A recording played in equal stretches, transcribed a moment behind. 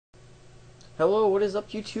Hello, what is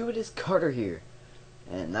up YouTube? It is Carter here.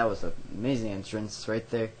 And that was an amazing entrance right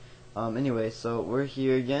there. Anyway, so we're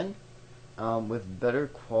here again, with better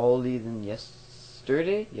quality than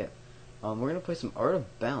yesterday. Yeah. We're gonna play some Art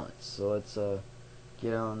of Balance. So let's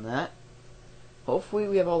get on that. Hopefully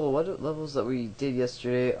we have all the levels that we did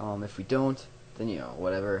yesterday. If we don't, then you know,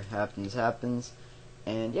 whatever happens happens.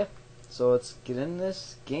 And yeah. So let's get in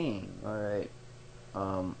this game. Alright.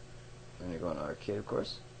 I'm gonna go on arcade, of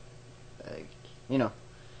course. You know.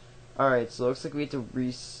 Alright, so it looks like we have to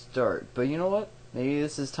restart. But you know what? Maybe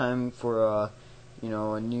this is time for, you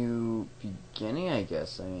know, a new beginning, I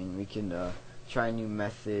guess. I mean, we can, try new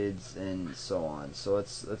methods and so on. So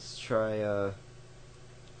let's try, a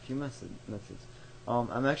few methods.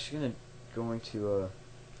 I'm actually going to,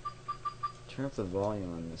 turn up the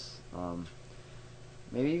volume on this.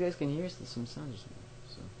 Maybe you guys can hear some sounds or something.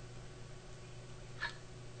 So.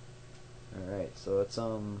 Alright, so let's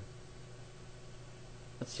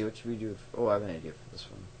see, what should we do? Oh, I have an idea for this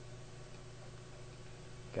one.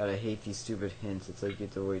 God, I hate these stupid hints. It's like you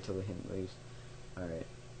have to wait till the hint leaves. Alright.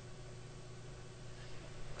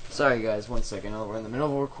 Sorry guys, 1 second. Oh, we're in the middle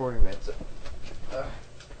of a recording, right? So,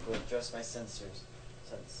 we'll adjust my sensors.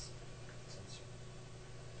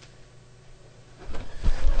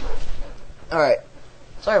 Alright.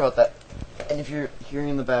 Sorry about that. And if you're hearing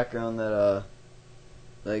in the background that,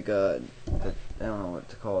 I don't know what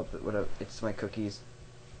to call it, but whatever, it's my cookies.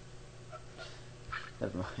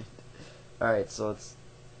 Never mind. Alright, so let's...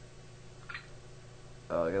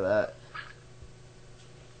 Oh, look at that.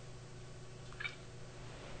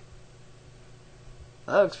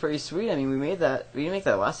 That looks pretty sweet. I mean, we made that. We didn't make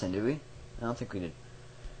that last time, did we? I don't think we did.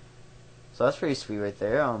 So that's pretty sweet right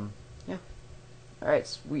there. Yeah. Alright,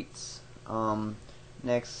 sweets.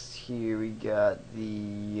 Next here we got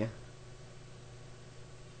the...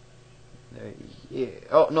 There, yeah.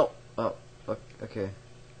 Oh, no. Oh, okay.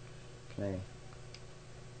 Can I...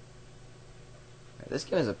 This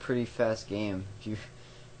game is a pretty fast game. If you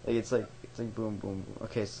it's like boom, boom, boom.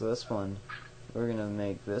 Okay, so this one, we're gonna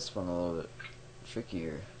make this one a little bit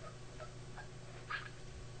trickier.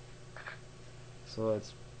 So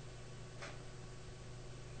let's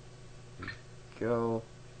go.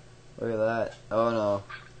 Look at that. Oh no.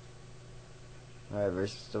 Alright, we're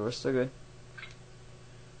still good.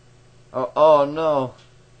 Oh no.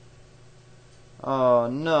 Oh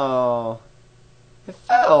no. It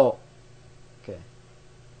fell. Okay.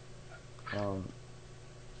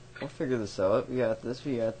 We'll figure this out. We got this.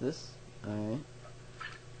 Alright.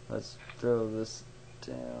 Let's throw this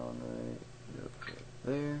down right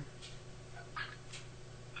there.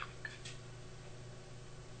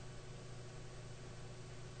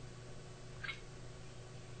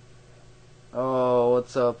 Oh,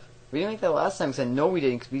 what's up? We didn't make that last time because I know we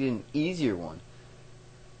didn't, because we did an easier one.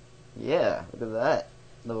 Yeah, look at that.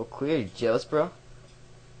 Level clear. You jealous, bro?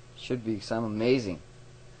 Should be, because I'm amazing.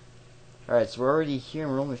 Alright, so we're already here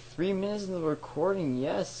and we're only 3 minutes into the recording.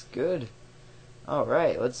 Yes, good.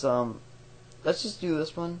 Alright, let's just do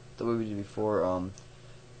this one the way we did before.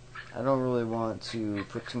 I don't really want to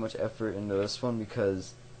put too much effort into this one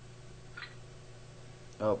because...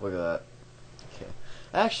 Oh, look at that. Okay.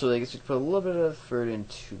 Actually, I guess we could put a little bit of effort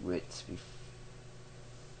into it.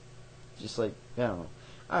 Just like, I don't know.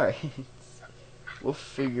 Alright. We'll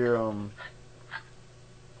figure,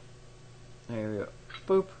 there we go.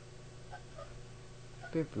 Boop.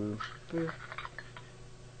 Boop, boop, boop.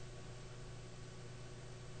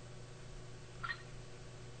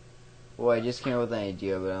 Well, I just came up with an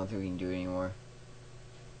idea, but I don't think we can do it anymore.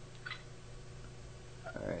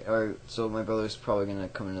 Alright, so my brother's probably gonna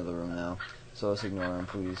come into the room now. So let's ignore him,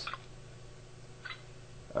 please.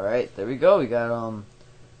 Alright, there we go. We got,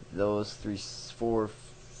 those 4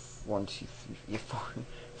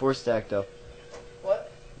 stacked up.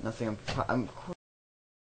 What? Nothing, I'm